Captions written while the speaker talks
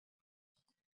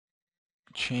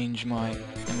change my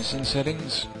MSN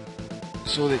settings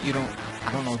so that you don't...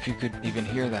 I don't know if you could even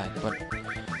hear that, but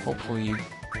hopefully you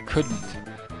couldn't.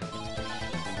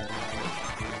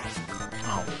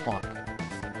 Oh, fuck.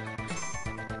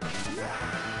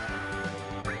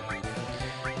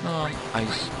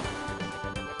 Ice.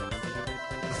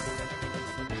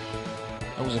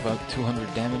 That was about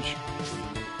 200 damage.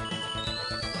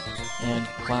 And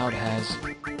Cloud has...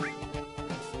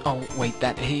 Oh, wait,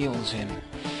 that heals him.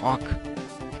 Fuck.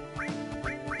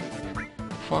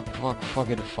 Fuck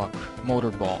it, fuck.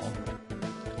 Motorball.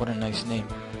 What a nice name.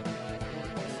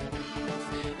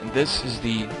 And this is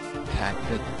the attack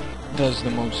that does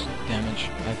the most damage,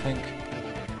 I think.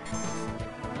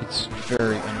 It's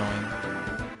very annoying.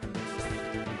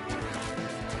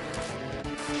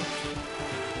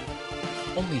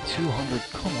 Only 200,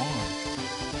 come on.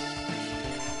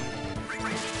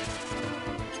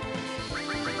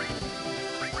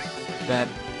 That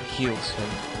heals him.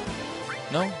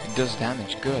 No, it does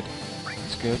damage. Good.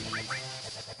 It's good.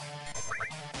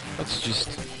 Let's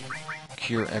just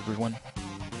cure everyone.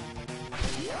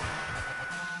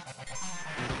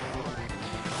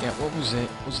 Yeah, what was it?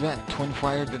 Was that Twin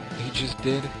Fire that he just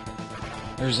did?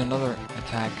 There's another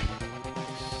attack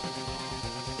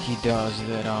he does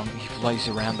that he flies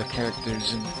around the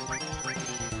characters and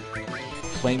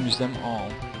flames them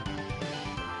all.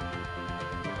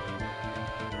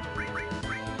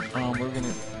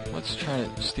 Let's try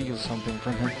to steal something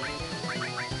from him.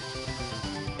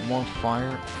 More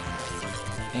fire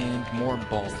and more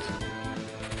bolt.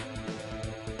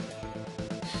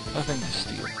 Nothing to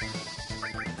steal.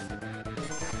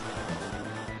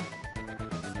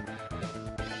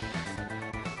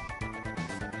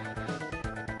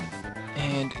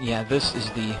 And yeah, this is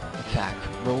the attack.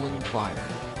 Rolling fire.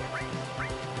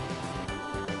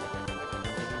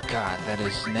 God, that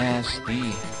is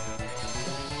nasty.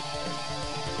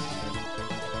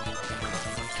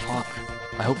 Fuck.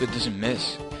 I hope it doesn't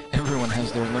miss. Everyone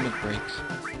has their limit breaks.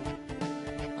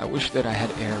 I wish that I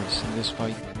had Ares in this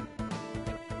fight.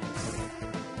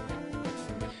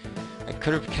 I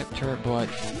could have kept her, but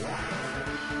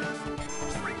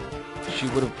she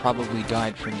would have probably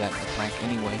died from that attack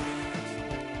anyway.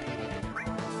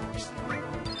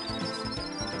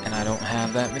 And I don't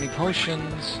have that many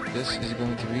potions. This is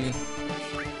going to be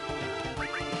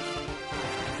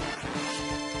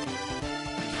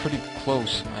pretty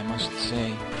close, I must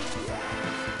say.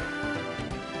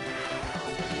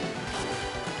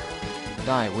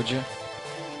 Die, would you?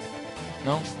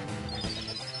 No?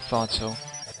 Thought so.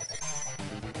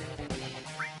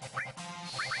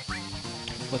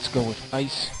 Let's go with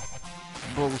ice.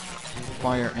 Both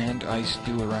fire and ice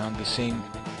do around the same...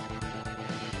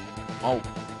 Oh,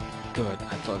 good.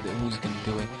 I thought that was gonna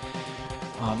do it.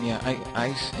 Yeah,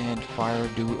 ice and fire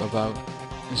do about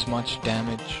as much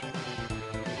damage.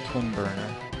 Twin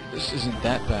burner. This isn't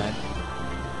that bad.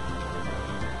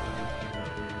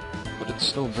 But it's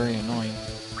still very annoying.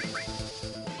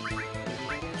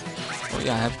 Oh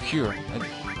yeah, I have cure. I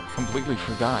completely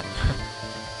forgot.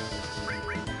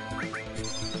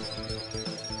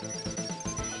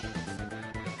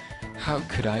 How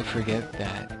could I forget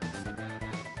that?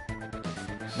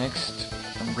 Next,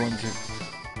 I'm going to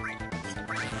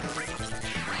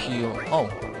heal... Oh!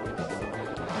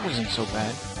 That wasn't so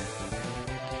bad.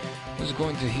 I was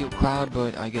going to heal Cloud,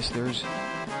 but I guess there's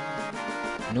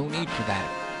no need for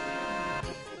that.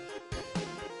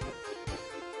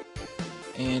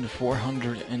 And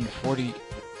 440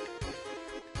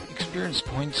 experience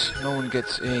points. No one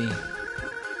gets a...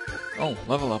 Oh,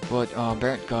 level up, but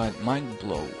Barrett got Mind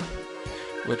Blow,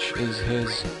 which is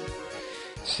his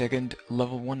second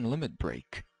level 1 limit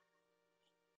break.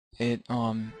 It,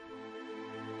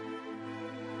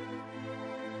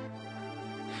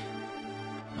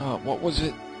 what was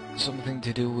it? Something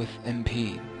to do with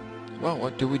MP. Well,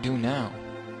 what do we do now?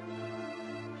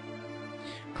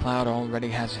 Cloud already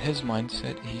has his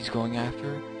mindset. He's going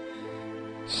after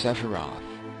Sephiroth.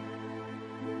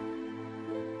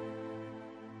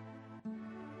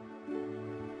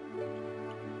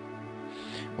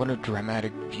 What a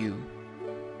dramatic view.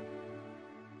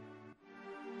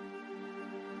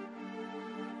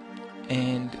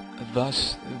 And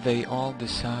thus they all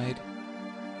decide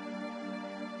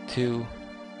to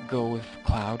go with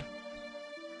Cloud.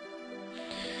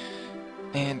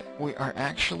 And we are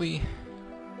actually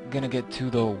gonna get to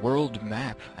the world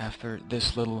map after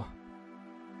this little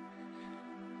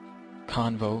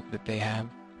convo that they have.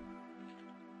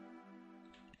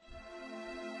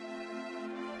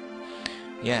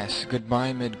 Yes,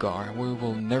 goodbye Midgar, we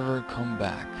will never come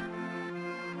back.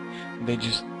 They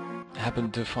just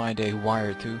happened to find a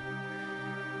wire to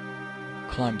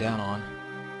climb down on.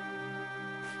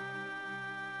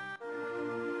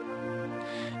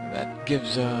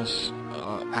 gives us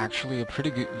actually a pretty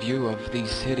good view of the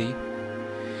city,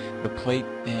 the plate,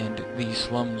 and the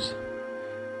slums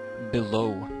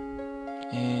below.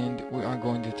 And we are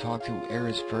going to talk to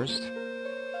Eris first.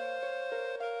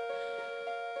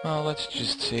 Let's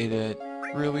just say that,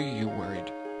 really, you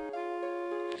worried.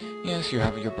 Yes, you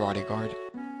have your bodyguard.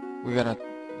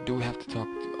 Do we have to talk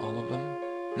to all of them?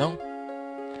 No?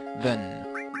 Then,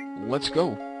 let's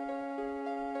go.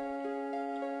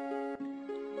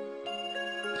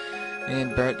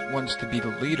 And Barrett wants to be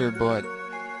the leader, but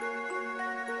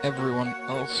everyone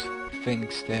else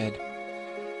thinks that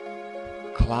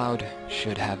Cloud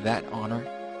should have that honor.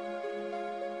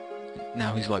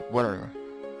 Now he's like, whatever.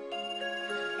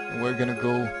 And we're gonna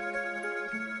go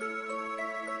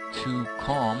to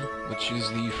Kalm, which is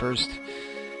the first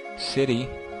city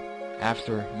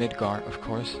after Midgar, of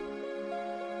course.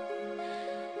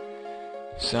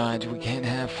 Besides, we can't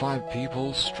have 5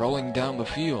 people strolling down the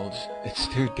fields. It's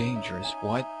too dangerous.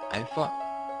 What? I thought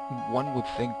one would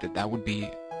think that that would be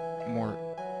more,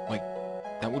 like,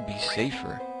 that would be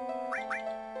safer.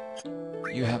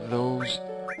 You have those,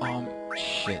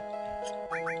 shit.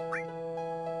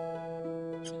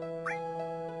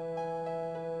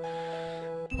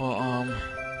 Well,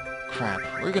 crap.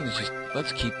 We're gonna just,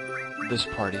 let's keep this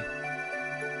party.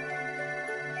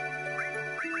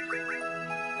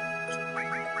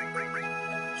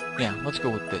 Yeah, let's go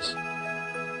with this.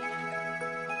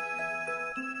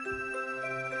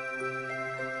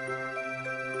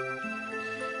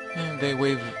 And they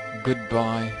wave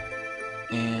goodbye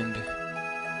and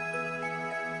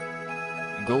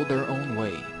go their own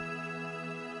way.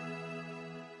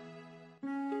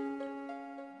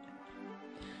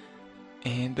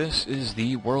 And this is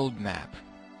the world map.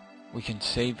 We can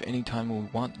save anytime we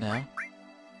want now.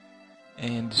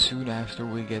 And soon after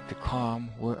we get the Kalm,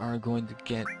 we are going to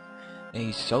get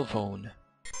a cell phone,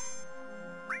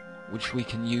 which we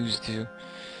can use to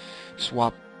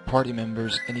swap party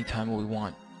members anytime we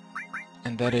want.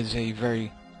 And that is a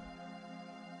very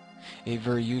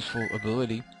useful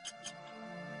ability.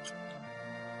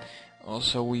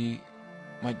 Also, we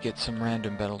might get some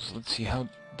random battles. Let's see, how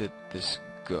did this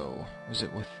go? Was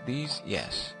it with these?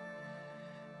 Yes.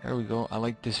 There we go. I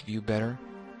like this view better,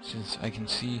 since I can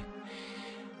see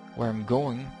where I'm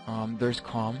going. There's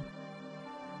Kalm.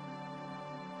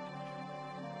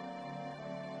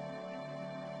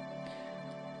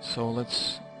 So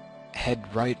let's head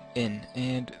right in,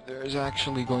 and there's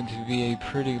actually going to be a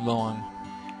pretty long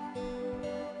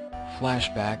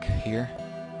flashback here.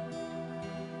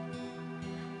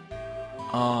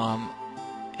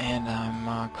 And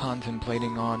I'm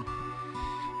contemplating on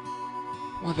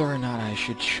whether or not I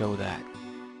should show that.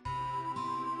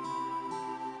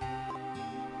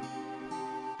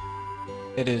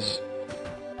 It is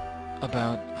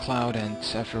about Cloud and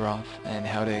Sephiroth and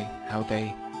how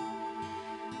they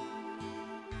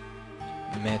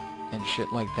met and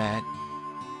shit like that.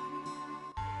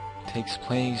 Takes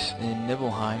place in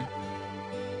Nibelheim.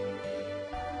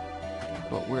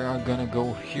 But we are gonna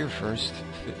go here first.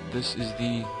 This is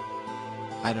the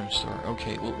item store.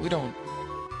 Okay, we don't...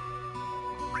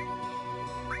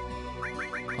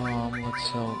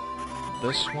 let's sell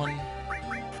this one,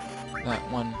 that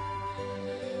one,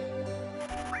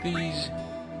 these,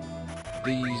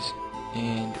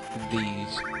 and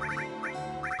these.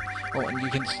 Oh, and you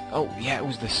can... oh, yeah, it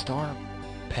was the star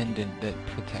pendant that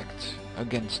protects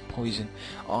against poison.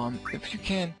 If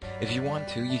you want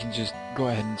to, you can just go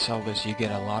ahead and sell this. You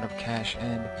get a lot of cash,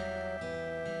 and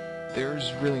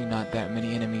there's really not that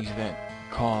many enemies that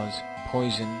cause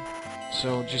poison,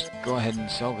 so just go ahead and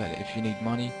sell that if you need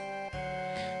money.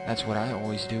 That's what I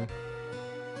always do.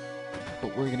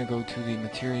 But we're gonna go to the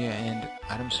materia and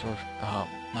item store,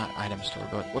 not item store,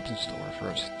 but weapon store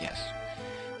first. Yes,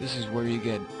 this is where you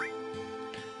get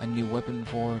a new weapon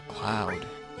for Cloud,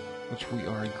 which we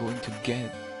are going to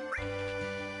get.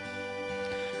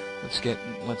 Let's get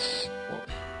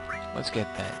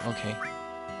that. Okay.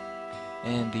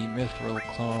 And the mithril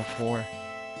claw for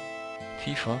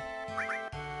Tifa.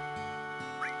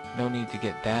 No need to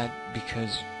get that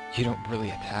because you don't really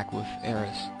attack with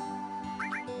Eris.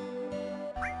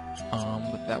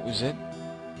 But that was it.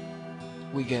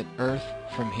 We get Earth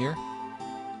from here.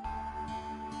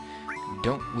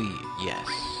 Don't we? Yes.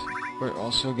 We're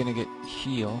also gonna get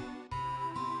Heal.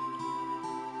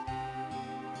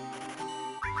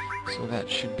 So that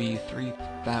should be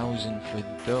 3,000 for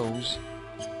those.